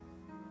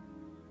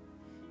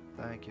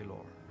Thank you,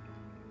 Lord.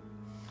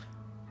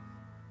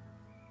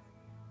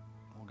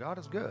 Well, God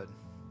is good.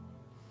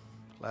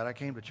 Glad I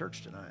came to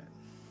church tonight.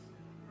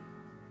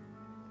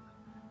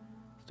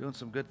 It's doing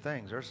some good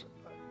things. There's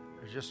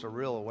just a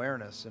real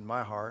awareness in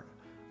my heart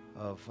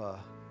of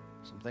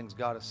some things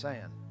God is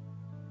saying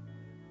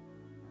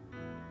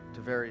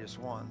to various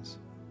ones.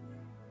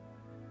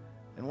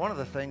 And one of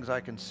the things I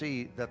can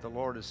see that the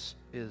Lord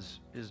is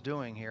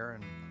doing here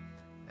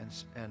and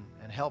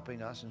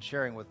helping us and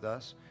sharing with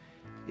us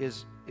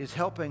is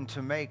helping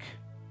to make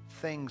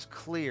things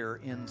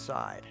clear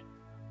inside.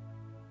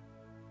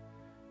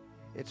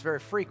 It's very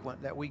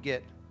frequent that we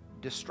get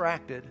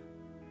distracted,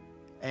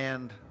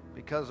 and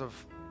because of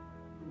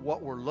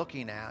what we're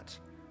looking at,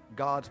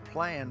 God's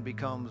plan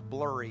becomes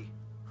blurry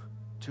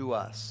to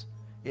us.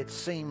 It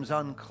seems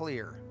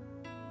unclear.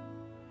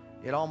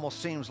 It almost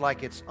seems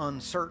like it's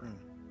uncertain.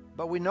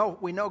 But we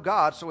know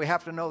God, so we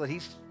have to know that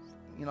He's,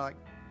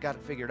 got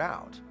it figured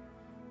out.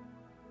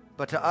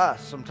 But to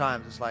us,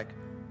 sometimes it's like,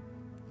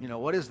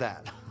 what is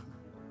that?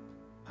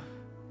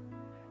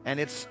 And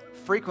it's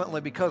frequently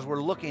because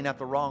we're looking at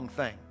the wrong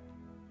thing.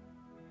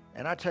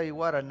 And I tell you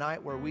what, a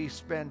night where we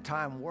spend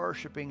time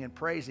worshiping and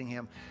praising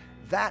Him,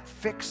 that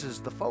fixes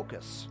the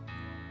focus.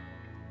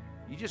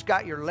 You just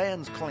got your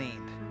lens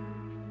cleaned.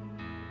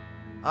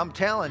 I'm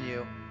telling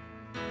you,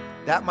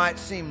 that might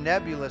seem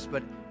nebulous,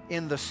 but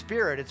in the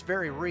Spirit, it's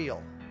very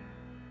real.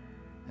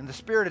 In the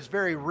Spirit, it's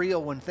very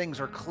real when things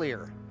are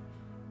clear.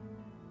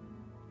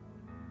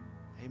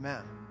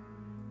 Amen.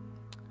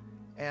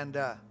 And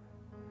I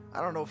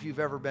don't know if you've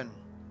ever been...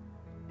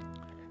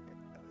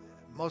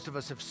 Most of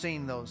us have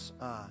seen those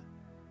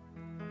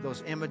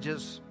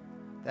images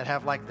that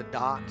have like the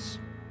dots,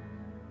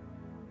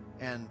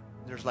 and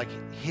there's like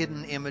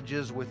hidden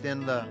images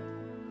within the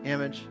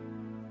image.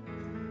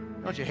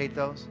 Don't you hate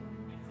those?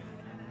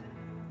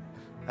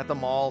 At the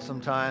mall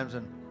sometimes,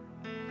 and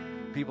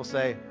people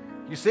say,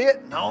 "You see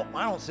it?" No,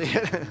 I don't see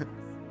it.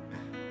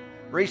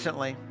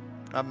 Recently,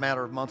 a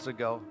matter of months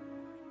ago,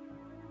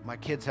 my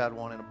kids had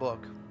one in a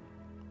book.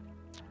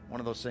 One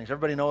of those things.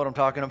 Everybody know what I'm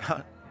talking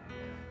about?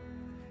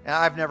 And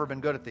I've never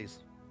been good at these.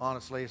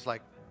 Honestly, it's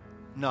like,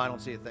 no, I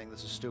don't see a thing.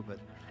 This is stupid.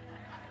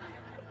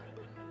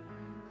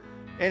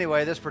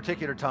 Anyway, this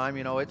particular time,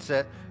 it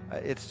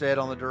said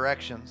on the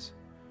directions,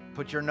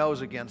 put your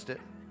nose against it,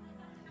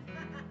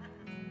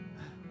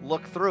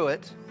 look through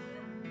it,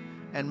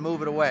 and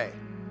move it away.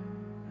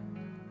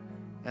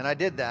 And I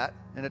did that,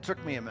 and it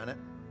took me a minute.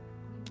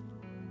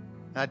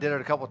 And I did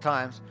it a couple of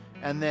times,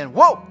 and then,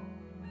 whoa!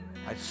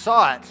 I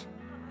saw it,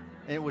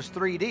 and it was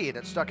 3D, and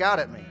it stuck out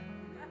at me.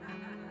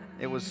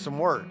 It was some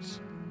words.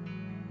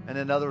 And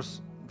then others,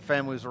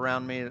 families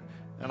around me, and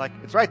like,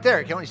 it's right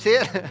there. Can't you see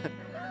it?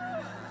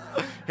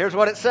 Here's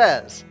what it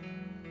says.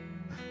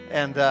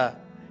 And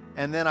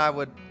then I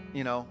would,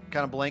 kind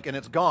of blink, and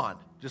it's gone.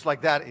 Just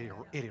like that, it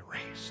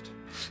erased.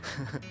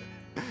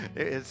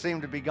 It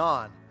seemed to be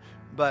gone.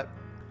 But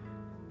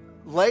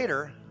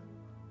later,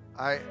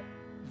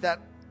 that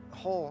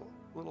whole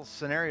little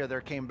scenario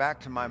there came back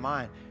to my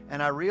mind,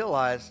 and I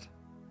realized,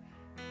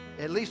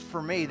 at least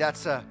for me,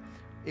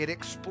 it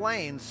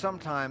explains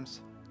sometimes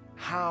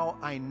how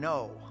I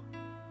know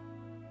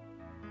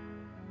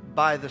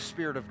by the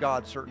Spirit of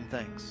God certain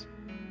things.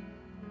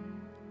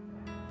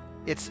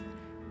 It's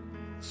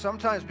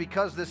sometimes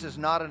because this is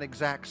not an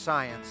exact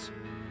science,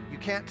 you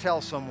can't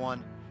tell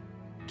someone,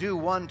 do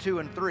 1, 2,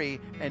 and 3,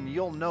 and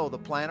you'll know the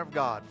plan of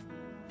God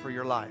for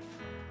your life.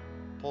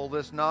 Pull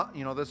this knob,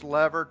 this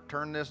lever,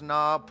 turn this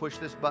knob, push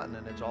this button,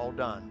 and it's all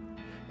done.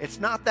 It's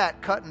not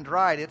that cut and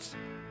dried.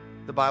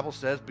 The Bible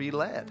says, be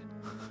led.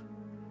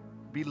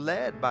 Be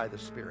led by the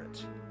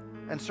Spirit.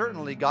 And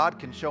certainly God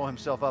can show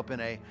Himself up in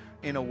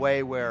a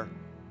way where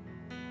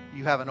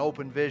you have an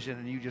open vision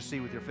and you just see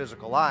with your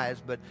physical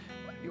eyes, but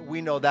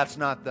we know that's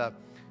not the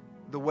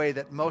way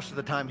that most of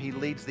the time He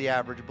leads the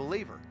average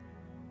believer.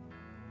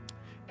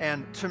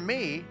 And to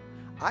me,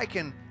 I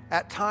can,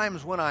 at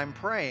times when I'm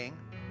praying,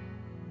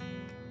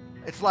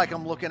 it's like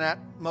I'm looking at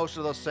most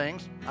of those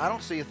things. I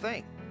don't see a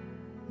thing.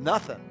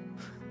 Nothing.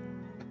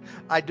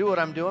 I do what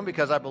I'm doing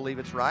because I believe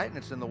it's right and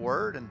it's in the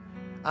Word, and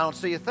I don't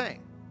see a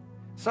thing.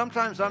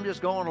 Sometimes I'm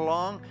just going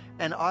along,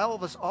 and all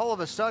of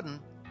a sudden,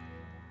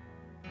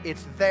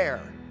 it's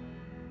there.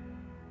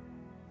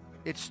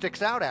 It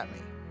sticks out at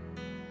me.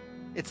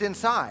 It's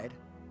inside,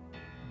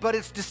 but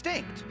it's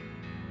distinct.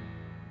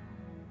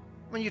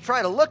 When you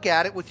try to look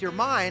at it with your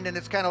mind, and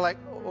it's kind of like,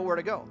 oh, where'd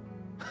it go?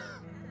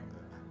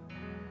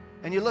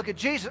 And you look at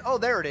Jesus, oh,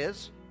 there it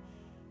is.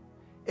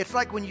 It's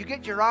like when you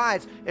get your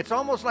eyes, it's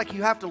almost like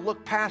you have to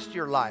look past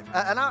your life.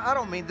 And I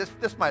don't mean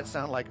this might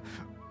sound like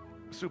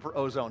super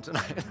ozone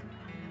tonight.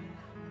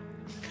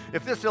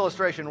 If this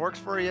illustration works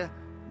for you,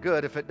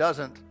 good. If it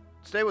doesn't,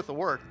 stay with the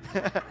Word.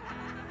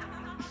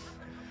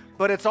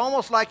 But it's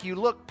almost like you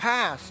look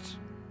past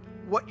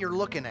what you're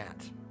looking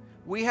at.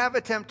 We have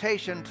a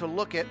temptation to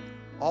look at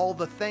all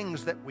the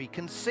things that we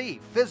can see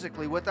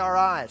physically with our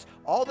eyes,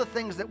 all the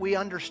things that we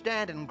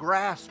understand and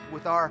grasp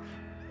with our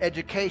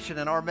education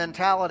and our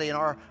mentality and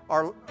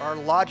our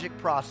logic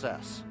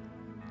process.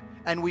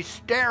 and we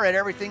stare at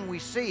everything we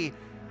see,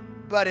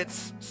 but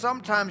it's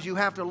sometimes you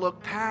have to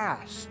look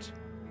past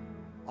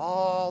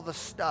all the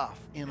stuff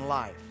in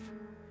life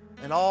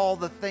and all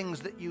the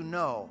things that you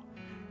know,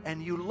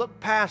 and you look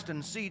past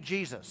and see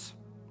Jesus.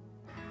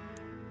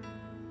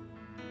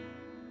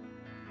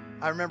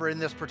 I remember in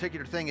this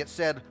particular thing it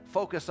said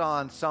focus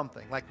on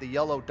something, like the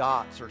yellow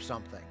dots or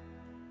something.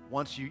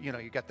 Once you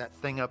got that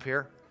thing up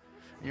here,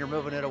 and you're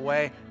moving it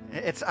away.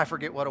 I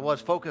forget what it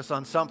was. Focus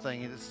on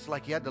something. It's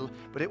like you had to,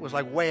 but it was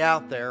like way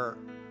out there.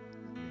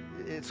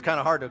 It's kind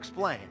of hard to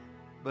explain.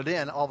 But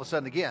then all of a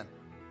sudden again,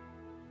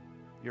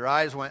 your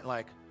eyes went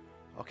like,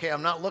 okay,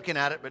 I'm not looking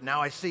at it, but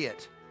now I see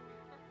it.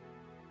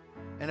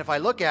 And if I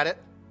look at it,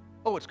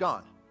 oh, it's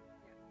gone.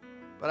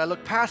 But I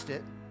look past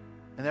it,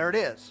 and there it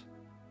is.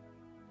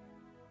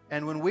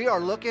 And when we are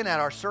looking at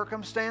our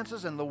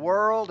circumstances and the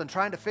world and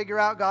trying to figure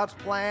out God's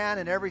plan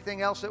and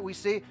everything else that we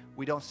see,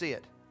 we don't see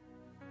it.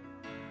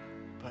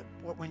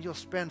 But when you'll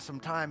spend some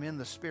time in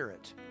the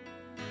Spirit,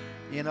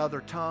 in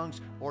other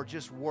tongues, or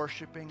just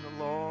worshiping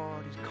the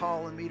Lord, He's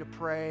calling me to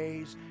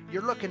praise,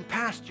 you're looking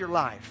past your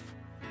life,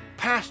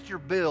 past your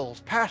bills,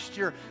 past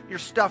your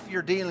stuff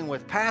you're dealing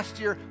with, past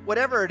your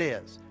whatever it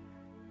is.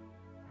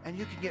 And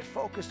you can get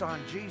focused on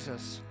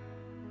Jesus.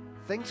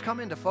 Things come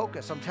into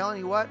focus. I'm telling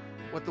you what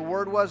the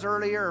word was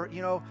earlier,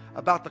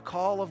 about the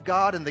call of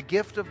God and the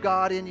gift of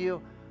God in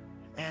you.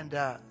 And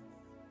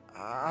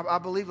I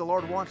believe the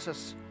Lord wants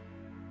us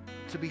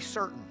to be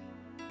certain.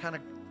 Kind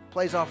of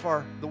plays off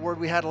the word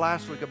we had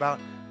last week about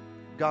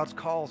God's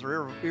calls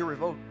are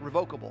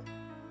irrevocable,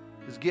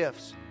 His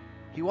gifts.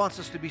 He wants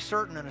us to be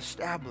certain and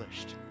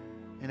established.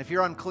 And if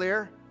you're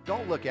unclear,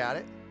 don't look at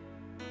it.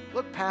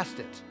 Look past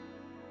it.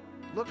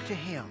 Look to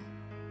Him.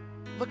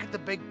 Look at the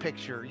big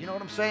picture. You know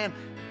what I'm saying?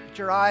 Put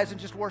your eyes and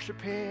just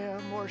worship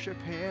Him,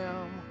 worship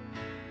Him.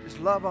 Just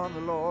love on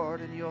the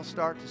Lord and you'll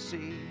start to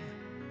see.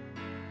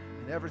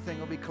 And everything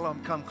will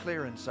become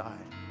clear inside.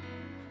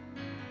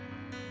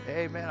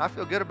 Amen. I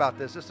feel good about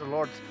this. This is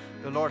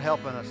the Lord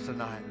helping us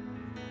tonight.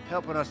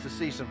 Helping us to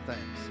see some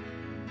things.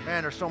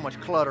 Man, there's so much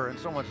clutter and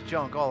so much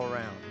junk all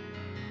around.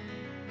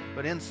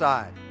 But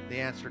inside, the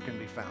answer can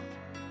be found.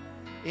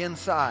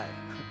 Inside.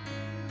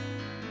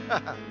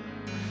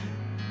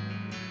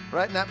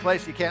 Right in that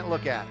place you can't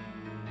look at.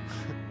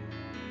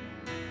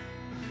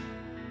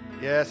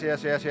 Yes.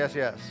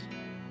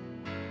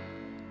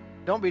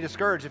 Don't be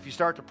discouraged if you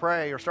start to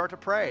pray or start to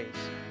praise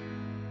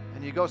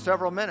and you go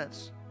several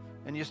minutes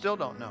and you still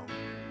don't know.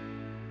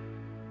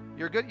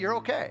 You're good. You're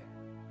okay.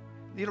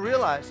 You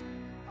realize,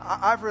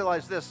 I've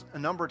realized this a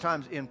number of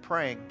times in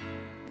praying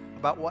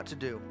about what to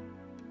do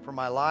for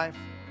my life.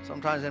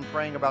 Sometimes in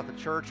praying about the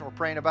church or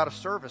praying about a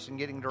service and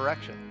getting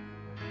direction.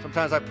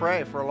 Sometimes I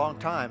pray for a long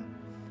time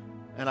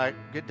and I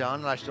get done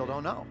and I still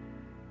don't know.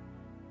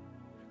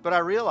 But I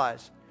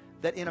realize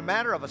that in a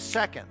matter of a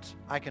second,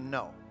 I can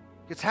know.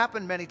 It's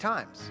happened many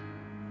times.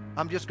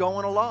 I'm just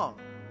going along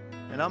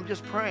and I'm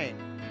just praying.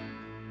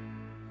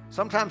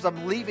 Sometimes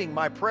I'm leaving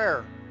my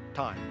prayer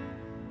time,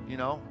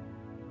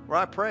 where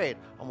I prayed.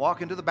 I'm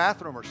walking to the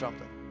bathroom or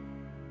something,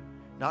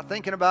 not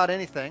thinking about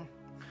anything,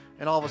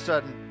 and all of a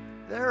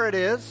sudden, there it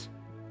is,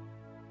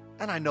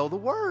 and I know the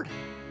word.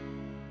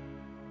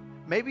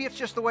 Maybe it's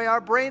just the way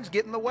our brains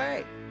get in the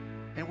way,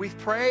 and we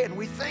pray and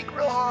we think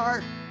real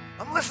hard.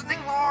 I'm listening,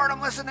 Lord,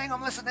 I'm listening.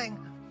 I'm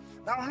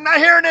not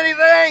hearing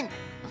anything.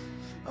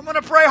 I'm going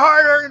to pray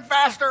harder and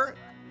faster.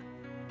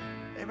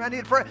 Maybe I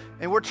need to pray.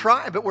 And we're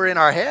trying, but we're in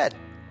our head.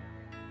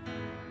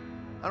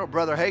 I know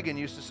Brother Hagin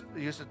used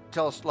to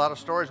tell us a lot of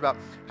stories about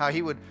how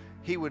he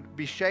would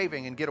be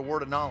shaving and get a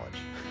word of knowledge.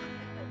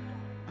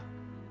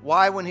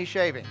 Why when he's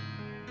shaving?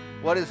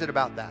 What is it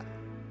about that?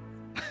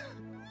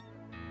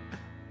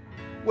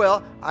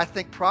 Well, I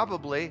think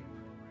probably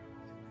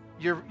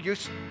you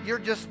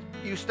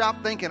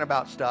stop thinking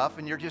about stuff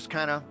and you're just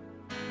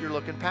you're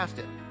looking past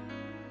it.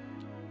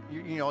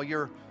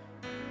 Your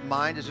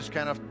mind is just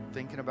kind of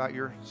thinking about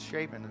your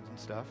shaving and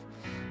stuff,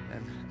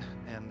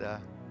 and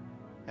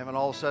then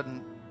all of a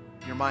sudden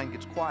your mind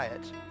gets quiet,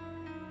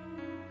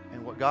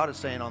 and what God is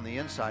saying on the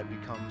inside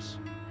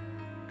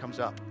comes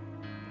up.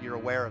 You're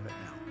aware of it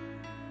now.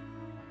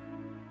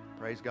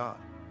 Praise God.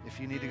 If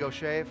you need to go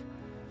shave,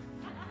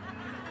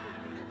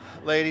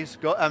 ladies,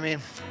 go.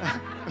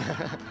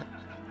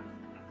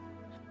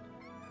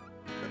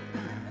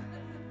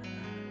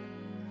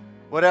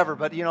 Whatever,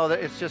 but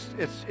it's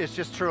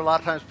just true. A lot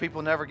of times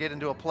people never get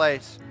into a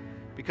place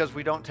because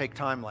we don't take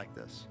time like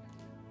this.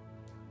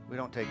 We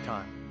don't take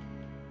time.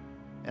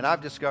 And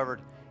I've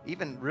discovered,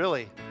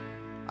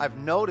 I've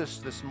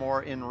noticed this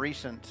more in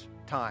recent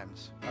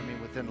times.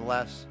 Within the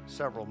last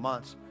several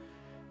months.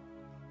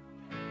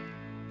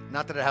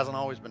 Not that it hasn't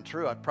always been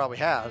true. It probably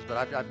has,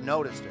 but I've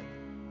noticed it.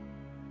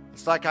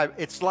 It's like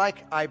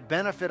I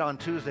benefit on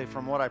Tuesday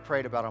from what I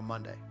prayed about on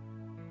Monday.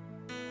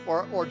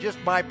 Or just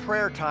my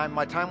prayer time,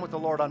 my time with the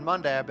Lord on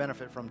Monday, I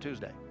benefit from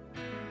Tuesday.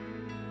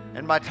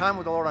 And my time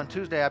with the Lord on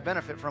Tuesday, I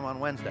benefit from on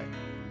Wednesday.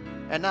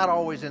 And not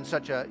always in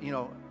such a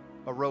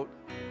rote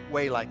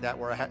way like that,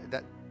 where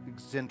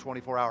that's in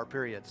 24-hour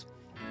periods.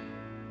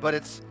 But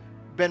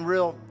been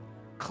real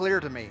clear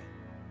to me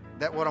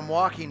that what I'm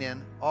walking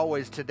in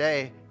always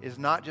today is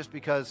not just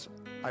because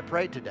I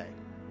prayed today,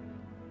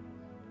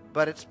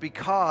 but it's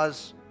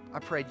because I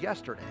prayed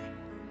yesterday.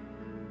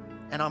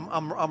 And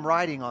I'm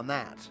riding on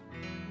that.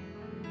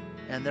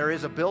 And there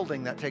is a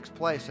building that takes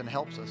place and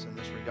helps us in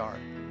this regard.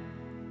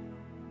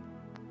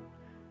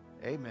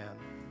 Amen.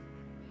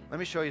 Let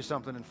me show you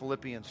something in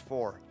Philippians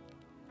 4.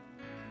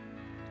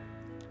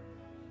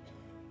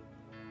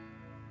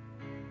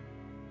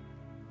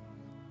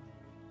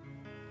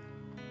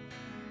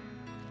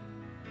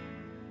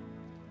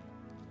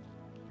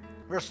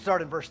 We're going to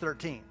start in verse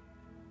 13.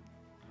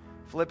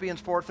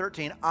 Philippians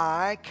 4:13.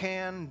 I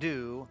can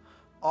do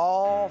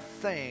all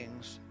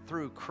things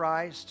through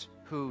Christ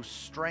who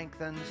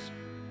strengthens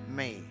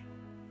me.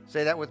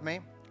 Say that with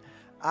me.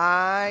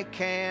 I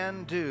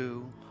can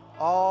do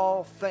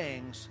all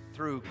things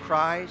through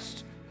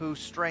Christ who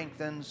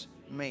strengthens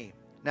me.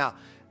 Now,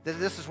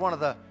 this is one of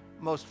the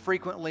most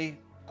frequently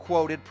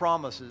quoted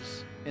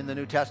promises in the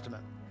New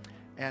Testament.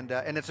 And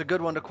it's a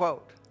good one to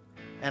quote.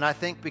 And I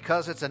think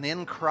because it's an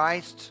in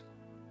Christ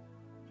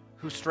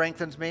who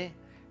strengthens me,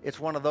 it's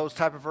one of those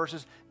type of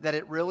verses that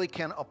it really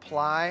can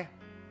apply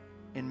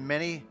in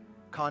many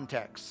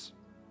contexts,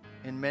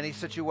 in many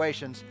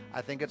situations.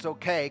 I think it's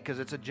okay because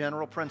it's a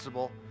general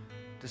principle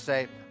to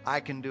say, I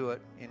can do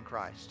it in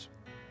Christ.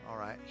 All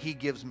right. He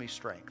gives me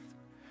strength.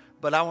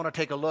 But I want to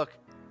take a look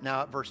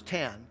now at verse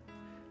 10.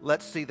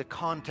 Let's see the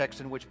context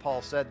in which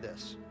Paul said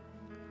this.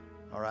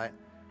 All right.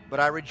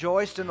 But I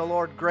rejoiced in the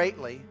Lord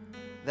greatly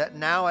that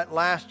now at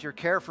last your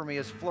care for me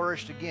has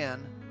flourished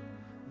again,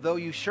 though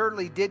you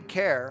surely did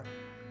care,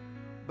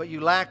 but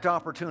you lacked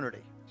opportunity.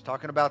 He's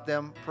talking about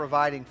them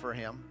providing for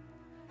him.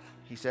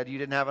 He said you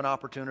didn't have an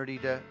opportunity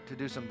to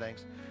do some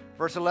things.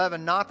 Verse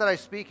 11, not that I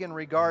speak in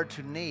regard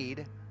to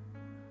need,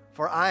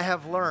 for I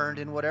have learned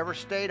in whatever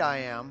state I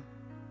am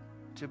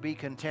to be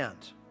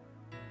content.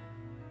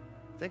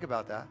 Think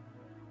about that.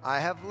 I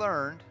have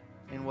learned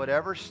in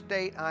whatever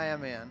state I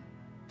am in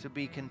to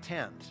be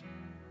content.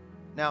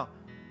 Now,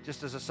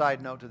 just as a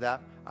side note to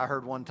that, I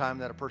heard one time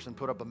that a person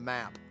put up a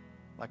map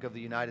like of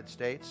the United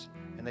States,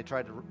 and they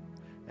tried to,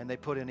 and they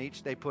put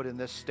in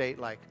this state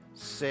like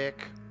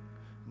sick,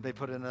 they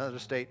put in another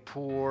state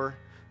poor,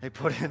 they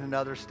put in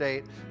another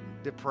state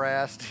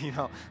depressed,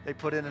 they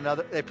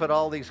put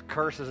all these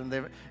curses,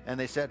 and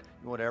they said,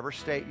 whatever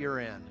state you're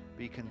in,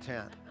 be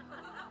content.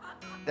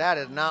 That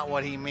is not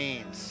what he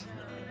means.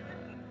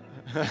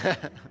 He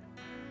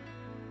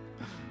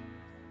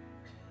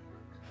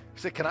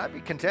said, can I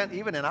be content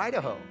even in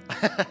Idaho?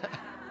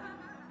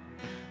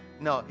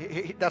 No,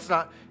 that's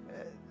not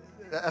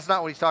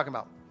what he's talking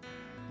about.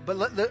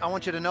 But I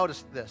want you to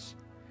notice this.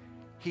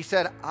 He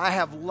said, I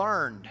have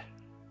learned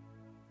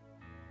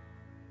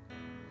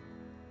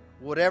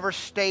whatever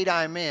state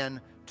I'm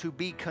in to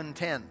be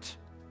content.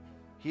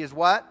 He is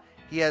what?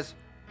 He has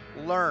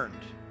learned.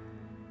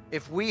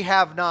 If we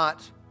have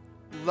not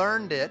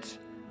learned it,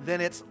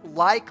 then it's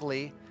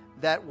likely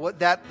that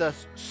the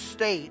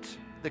state,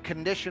 the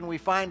condition we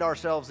find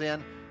ourselves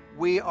in,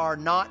 we are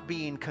not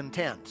being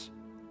content.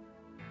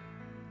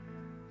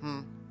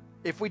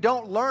 If we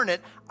don't learn it,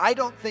 I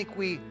don't think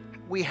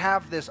we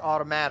have this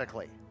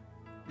automatically.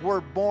 We're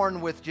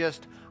born with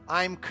just,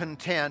 I'm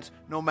content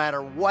no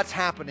matter what's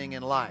happening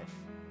in life.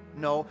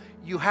 No,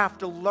 you have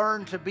to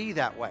learn to be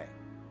that way.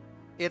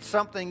 It's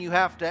something you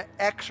have to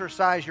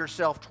exercise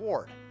yourself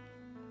toward.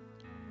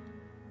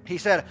 He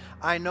said,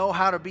 I know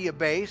how to be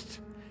abased,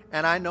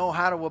 and I know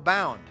how to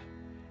abound.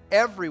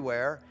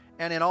 Everywhere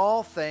and in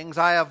all things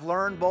I have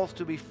learned both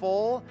to be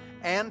full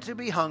and to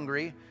be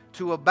hungry,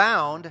 to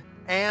abound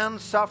and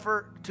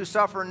to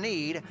suffer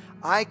need.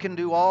 I can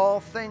do all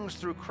things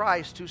through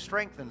Christ who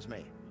strengthens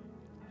me.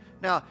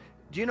 Now,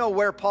 do you know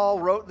where Paul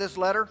wrote this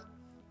letter?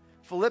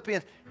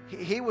 Philippians.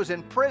 He was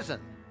in prison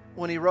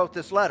when he wrote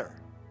this letter.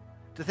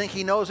 To think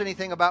he knows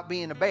anything about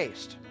being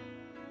abased.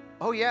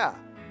 Oh yeah.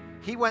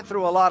 He went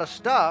through a lot of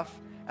stuff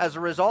as a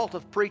result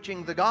of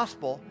preaching the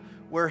gospel,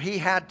 where he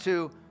had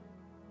to,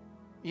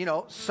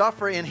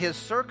 suffer in his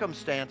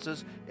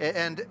circumstances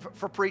and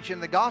for preaching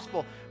the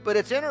gospel. But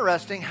it's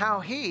interesting how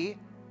he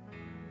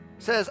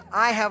says,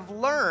 I have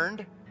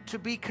learned to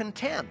be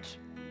content.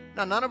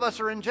 Now, none of us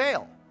are in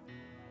jail.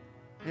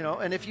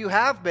 And if you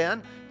have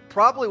been,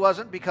 probably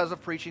wasn't because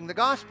of preaching the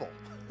gospel.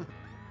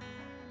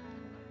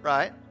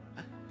 Right?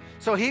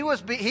 So he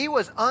was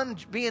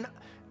being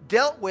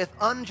dealt with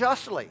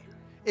unjustly.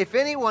 If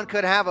anyone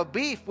could have a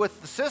beef with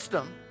the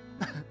system,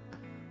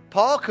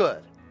 Paul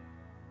could.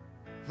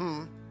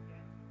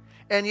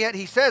 And yet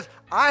he says,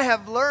 I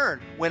have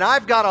learned when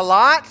I've got a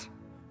lot,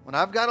 when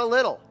I've got a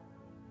little,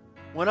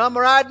 when I'm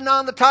riding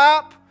on the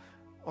top,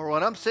 or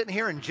when I'm sitting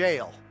here in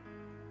jail,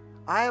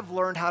 I have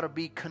learned how to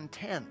be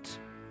content.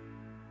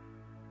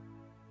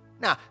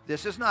 Now,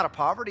 this is not a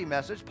poverty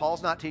message.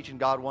 Paul's not teaching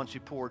God wants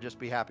you poor, just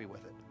be happy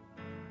with it.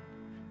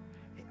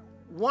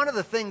 One of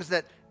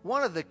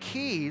the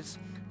keys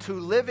to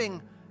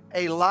living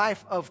a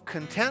life of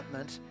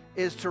contentment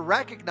is to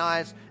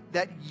recognize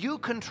that you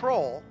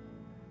control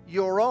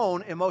your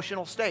own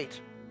emotional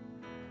state.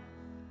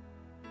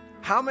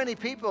 How many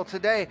people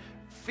today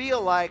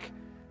feel like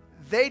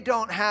they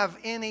don't have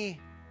any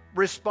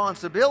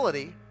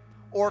responsibility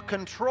or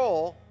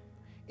control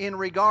in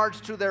regards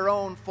to their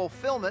own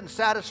fulfillment and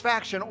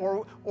satisfaction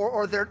or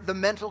the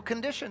mental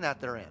condition that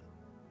they're in?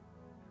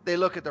 They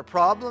look at their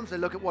problems, they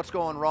look at what's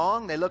going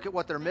wrong, they look at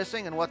what they're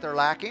missing and what they're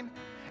lacking,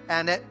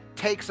 and it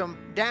takes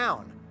them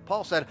down.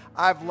 Paul said,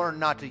 I've learned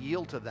not to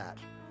yield to that.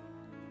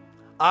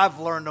 I've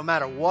learned no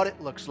matter what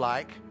it looks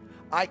like,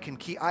 I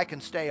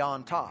can stay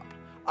on top.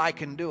 I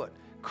can do it.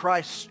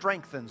 Christ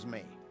strengthens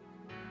me.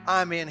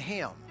 I'm in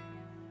Him.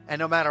 And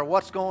no matter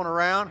what's going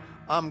around,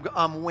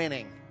 I'm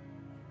winning.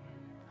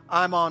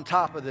 I'm on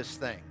top of this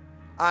thing.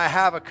 I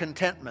have a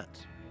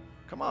contentment.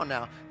 Come on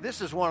now.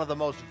 This is one of the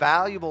most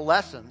valuable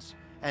lessons,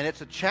 and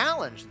it's a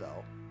challenge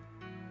though.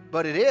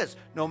 But it is,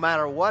 no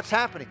matter what's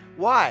happening.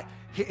 Why?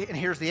 And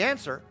here's the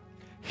answer.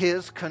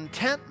 His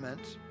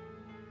contentment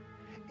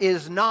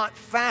is not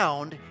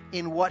found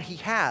in what he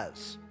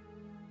has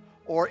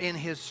or in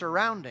his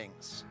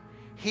surroundings.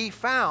 He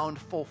found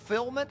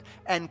fulfillment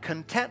and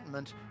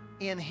contentment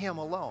in Him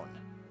alone.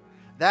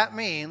 That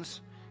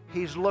means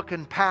he's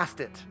looking past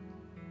it.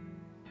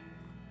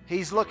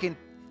 He's looking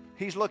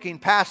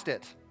past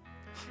it.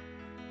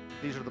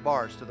 These are the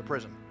bars to the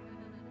prison.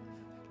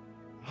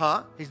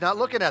 Huh? He's not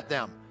looking at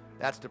them.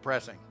 That's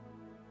depressing.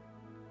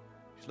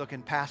 He's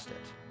looking past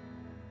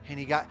it. And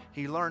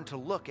he learned to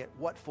look at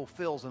what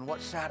fulfills and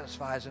what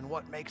satisfies and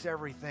what makes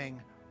everything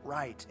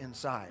right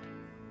inside.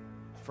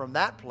 From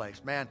that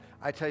place, man,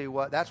 I tell you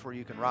what, that's where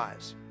you can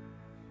rise.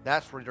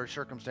 That's where your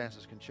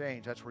circumstances can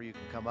change. That's where you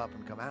can come up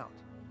and come out.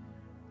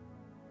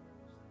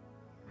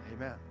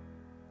 Amen.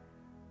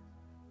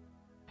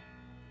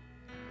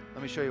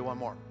 Let me show you one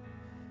more.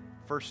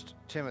 1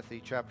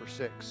 Timothy chapter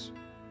 6.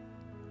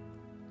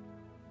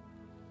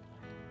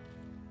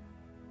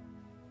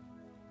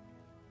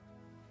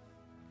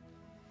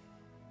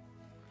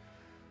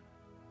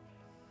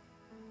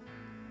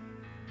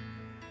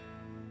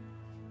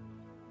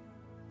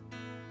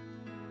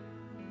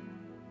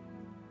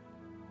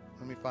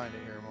 Let me find it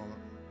here a moment.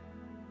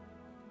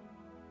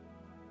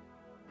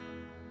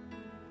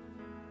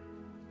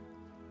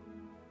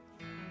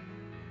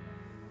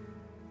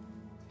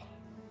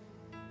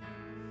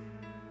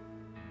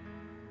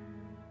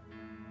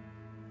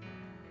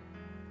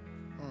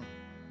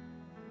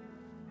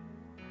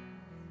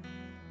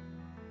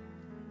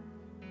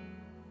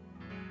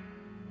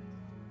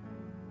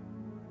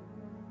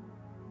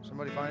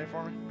 Somebody find it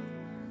for me?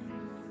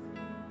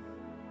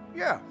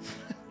 Yeah.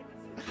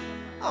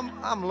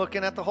 I'm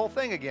looking at the whole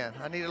thing again.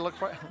 I need to look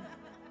for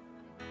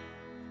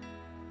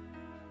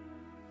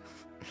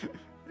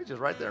it's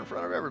just right there in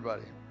front of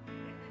everybody.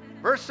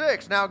 Verse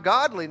 6, now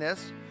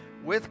godliness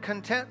with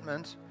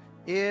contentment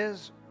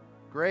is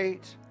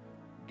great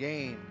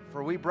gain.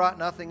 For we brought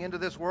nothing into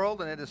this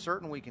world, and it is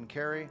certain we can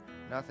carry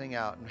nothing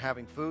out. And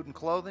having food and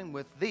clothing,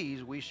 with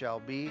these we shall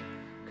be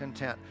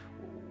content.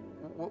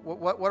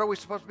 What are we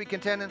supposed to be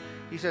content in?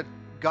 He said,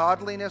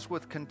 godliness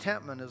with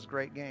contentment is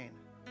great gain.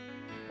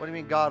 What do you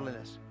mean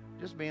godliness?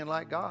 Just being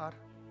like God.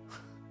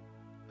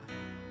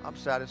 I'm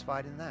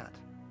satisfied in that.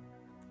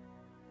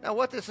 Now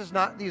what this is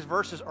not, these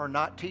verses are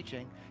not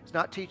teaching. It's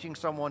not teaching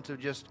someone to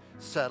just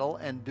settle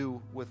and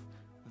do with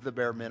the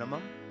bare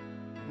minimum.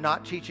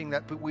 Not teaching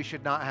that we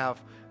should not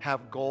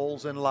have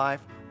goals in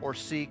life or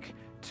seek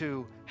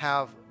to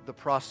have the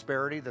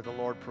prosperity that the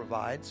Lord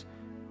provides.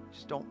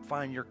 Just don't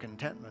find your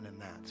contentment in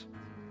that.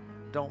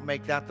 Don't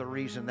make that the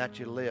reason that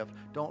you live.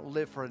 Don't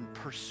live for and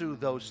pursue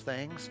those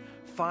things.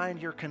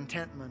 Find your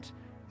contentment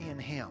in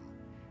Him.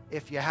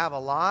 If you have a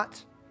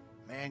lot,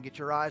 man, get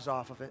your eyes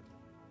off of it.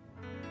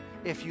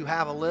 If you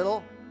have a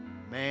little,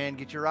 man,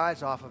 get your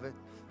eyes off of it.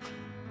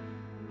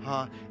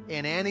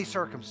 In any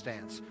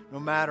circumstance, no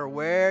matter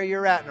where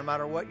you're at, no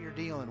matter what you're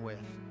dealing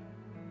with,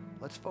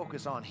 let's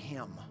focus on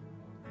Him.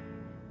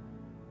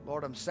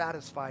 Lord, I'm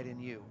satisfied in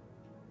You.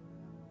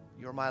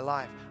 You're my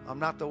life. I'm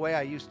not the way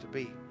I used to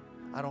be.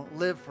 I don't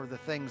live for the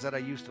things that I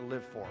used to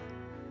live for.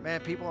 Man,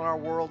 people in our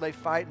world, they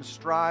fight and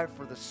strive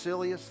for the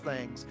silliest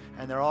things,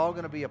 and they're all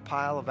going to be a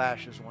pile of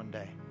ashes one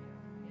day.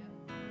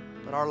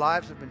 But our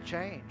lives have been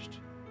changed.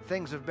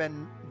 Things have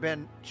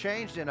been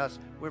changed in us.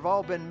 We've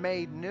all been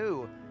made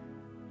new.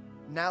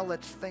 Now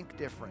let's think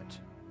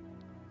different.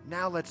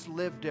 Now let's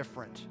live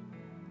different.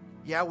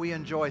 Yeah, we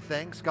enjoy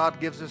things. God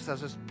gives us, as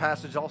this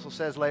passage also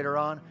says later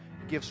on,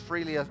 gives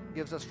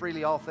us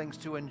freely all things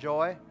to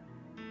enjoy.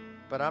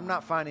 But I'm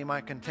not finding my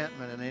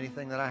contentment in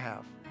anything that I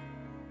have.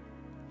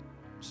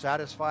 I'm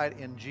satisfied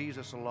in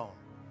Jesus alone.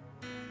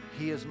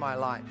 He is my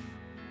life.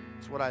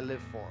 It's what I live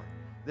for.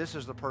 This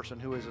is the person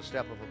who is a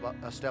step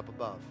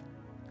above.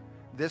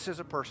 This is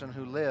a person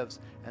who lives,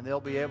 and they'll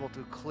be able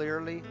to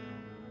clearly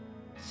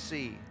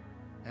see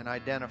and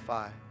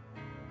identify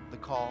the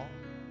call,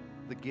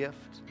 the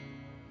gift,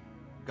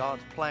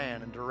 God's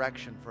plan and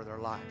direction for their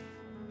life.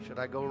 Should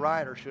I go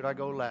right or should I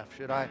go left?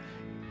 Should I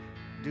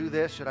do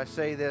this? Should I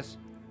say this?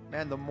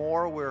 Man, the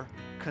more we're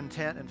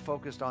content and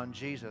focused on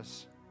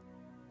Jesus,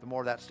 the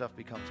more that stuff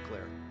becomes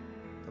clear.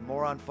 The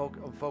more I'm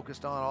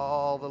focused on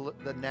all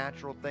the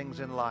natural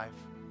things in life,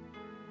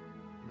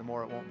 the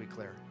more it won't be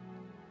clear.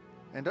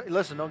 And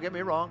listen, don't get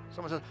me wrong.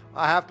 Someone says,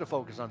 I have to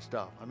focus on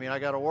stuff. I mean, I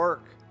got to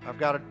work. I've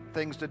got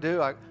things to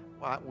do.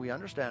 We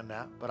understand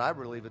that, but I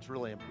believe it's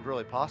really,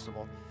 really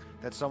possible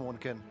that someone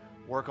can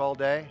work all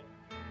day,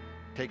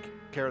 take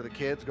care of the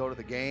kids, go to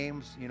the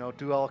games,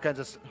 do all kinds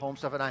of home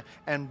stuff at night,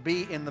 and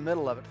be in the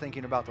middle of it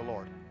thinking about the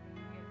Lord.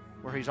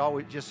 Where he's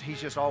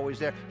just always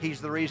there.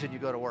 He's the reason you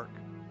go to work.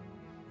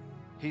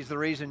 He's the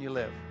reason you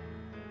live.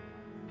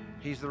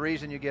 He's the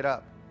reason you get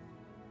up.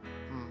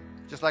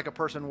 Just like a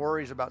person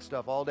worries about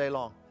stuff all day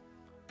long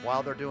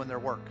while they're doing their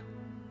work,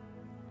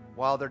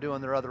 while they're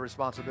doing their other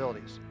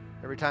responsibilities.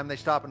 Every time they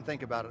stop and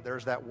think about it,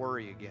 there's that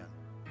worry again.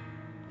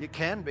 It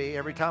can be.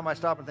 Every time I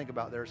stop and think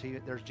about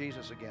it, there's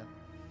Jesus again.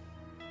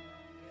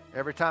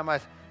 Every time I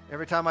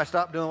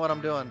stop doing what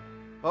I'm doing,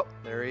 oh,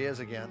 there he is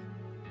again.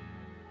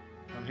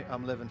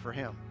 I'm living for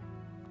him.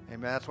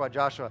 Amen. That's why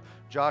Joshua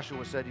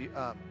said,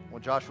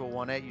 Joshua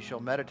 1:8, you shall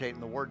meditate in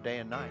the word day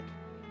and night.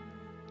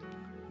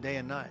 Day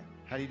and night.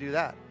 How do you do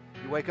that?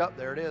 You wake up,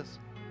 there it is.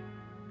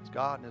 It's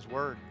God and his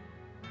word.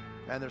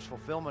 And there's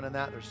fulfillment in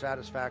that. There's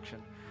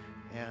satisfaction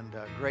and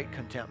great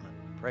contentment.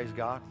 Praise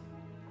God.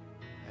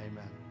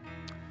 Amen.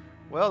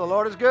 Well, the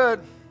Lord is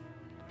good.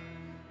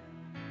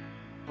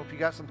 Hope you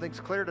got some things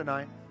clear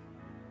tonight.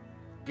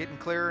 Getting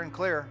clearer and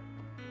clearer.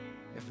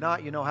 If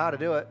not, you know how to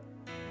do it.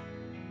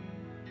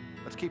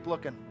 Let's keep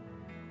looking.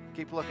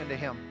 Keep looking to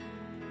him.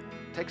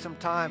 Take some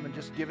time and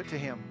just give it to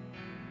him.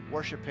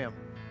 Worship him.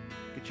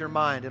 Get your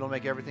mind. It'll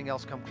make everything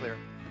else come clear.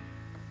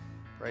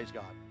 Praise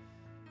God.